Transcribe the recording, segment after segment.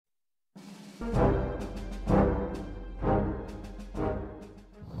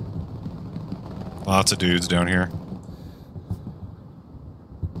Lots of dudes down here.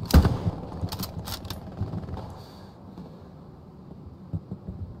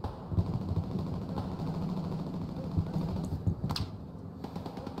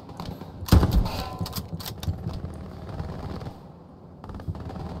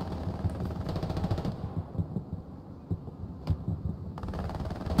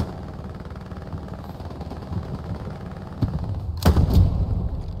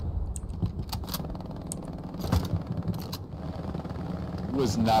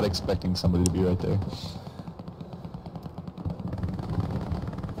 Was not expecting somebody to be right there.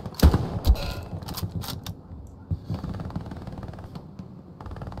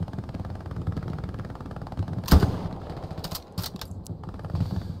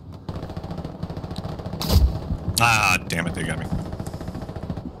 Ah, damn it, they got me.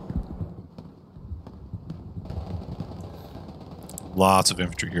 Lots of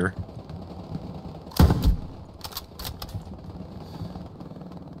infantry here.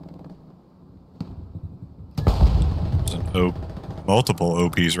 Multiple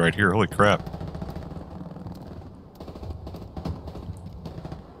OPs right here. Holy crap.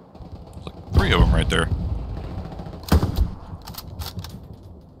 There's like 3 of them right there.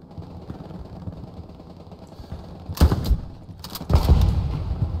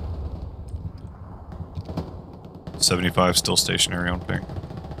 .75 still stationary on ping.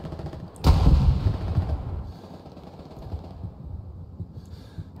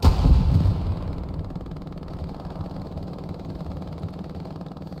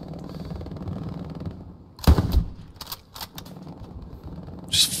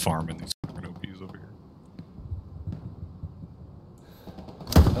 Farming these fucking OPs over here.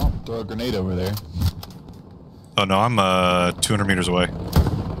 Don't throw a grenade over there. Oh no, I'm 200 meters away.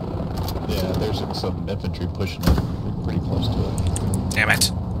 Yeah, there's some infantry pushing it. We're pretty close to it. Damn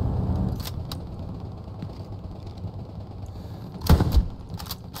it.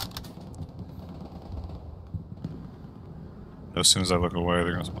 As soon as I look away,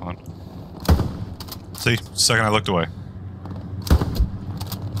 they're gonna spawn. See, second I looked away.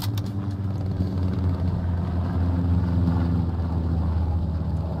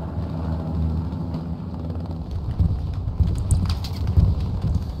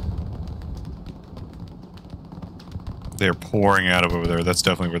 They're pouring out of over there. That's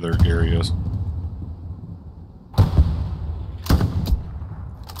definitely where their Gary is.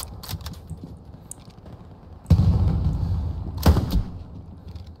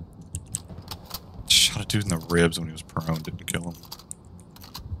 Shot a dude in the ribs when he was prone. Didn't kill him.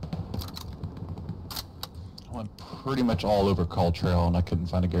 I went pretty much all over Call Trail and I couldn't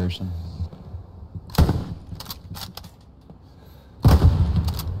find a garrison.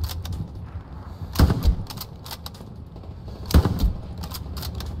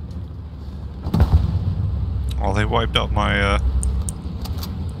 Oh, they wiped out my,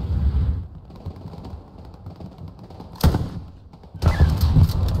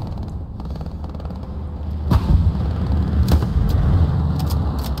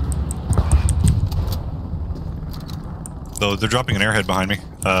 Though they're dropping an airhead behind me,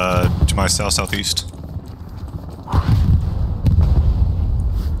 to my south-southeast.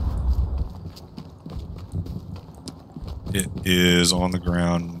 It is on the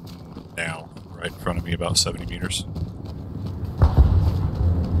ground now, right in front of me, about 70 meters.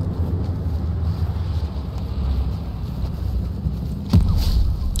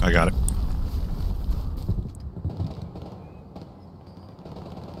 I got it.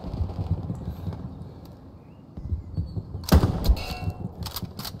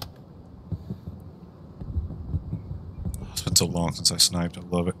 It's been so long since I sniped. I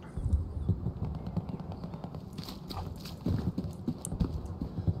love it.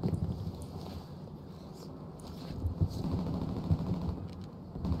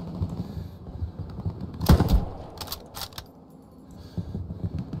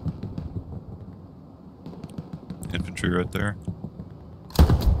 Infantry right there.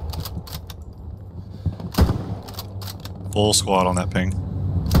 Full squad on that ping.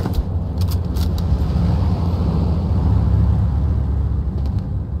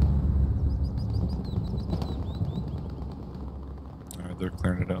 Alright, they're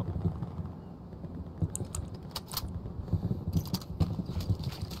clearing it out.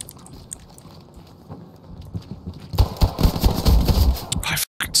 I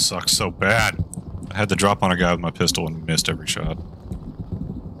fucking suck so bad. I had to drop on a guy with my pistol and missed every shot.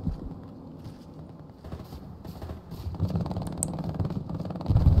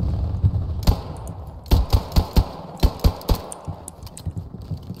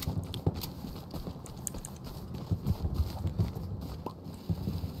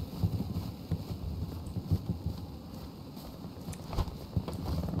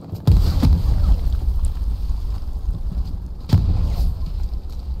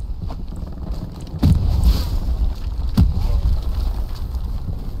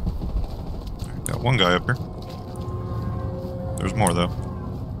 One guy up here. There's more though.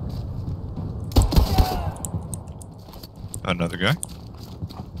 Another guy.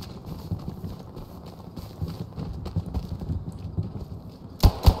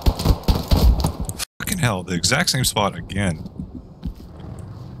 Fucking hell, the exact same spot again.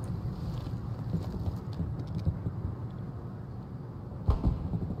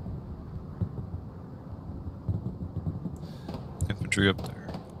 Infantry up there.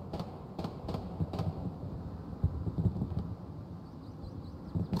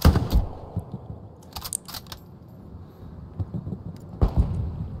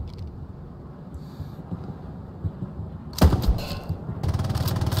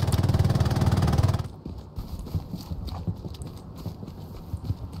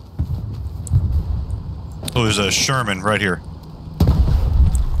 Oh, there's a Sherman right here.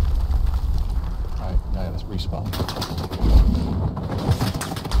 Alright, yeah, let's respawn.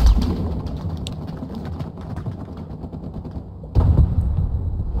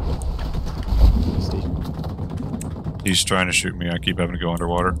 He's trying to shoot me. I keep having to go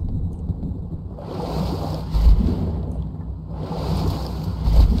underwater.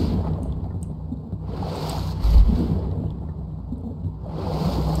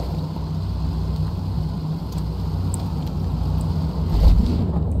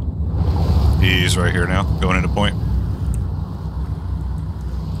 He's right here now, going into point.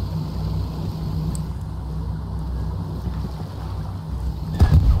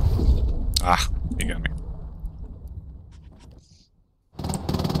 Ah, he got me.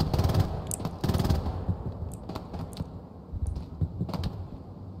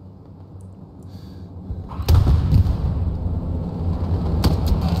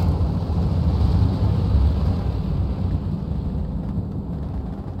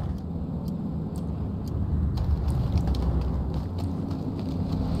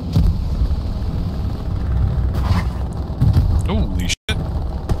 Holy shit.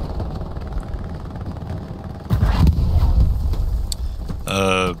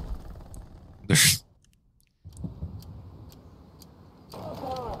 There's...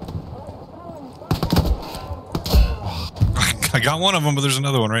 I got one of them, but there's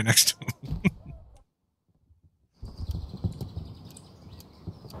another one right next to him.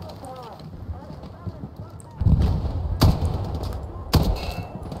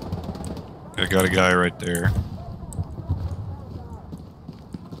 I got a guy right there.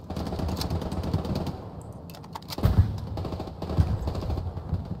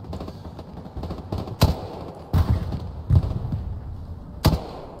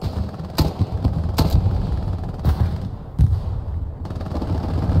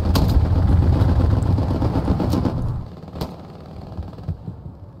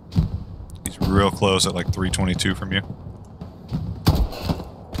 Real close at like 322 from you.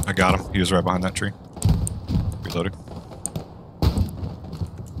 I got him. He was right behind that tree. Reloading.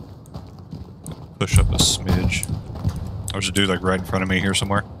 Push up a smidge. There's a dude like right in front of me here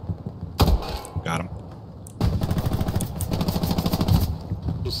somewhere. Got him.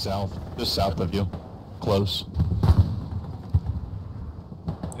 Just south of you. Close.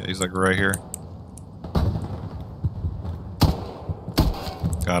 Yeah, he's like right here.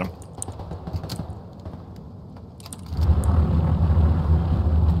 Got him.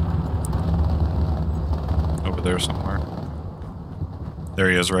 Over there somewhere. There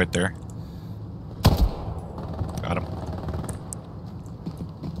he is, right there. Got him.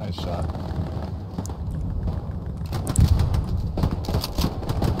 Nice shot.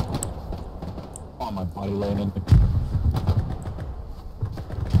 Oh, my body laying in.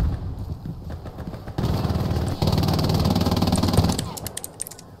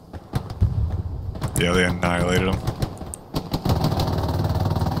 Yeah, they annihilated him.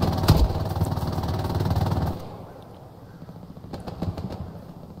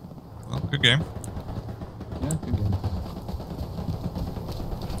 Well, good game. Yeah, good game.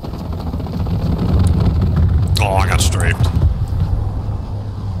 Oh, I got strafed.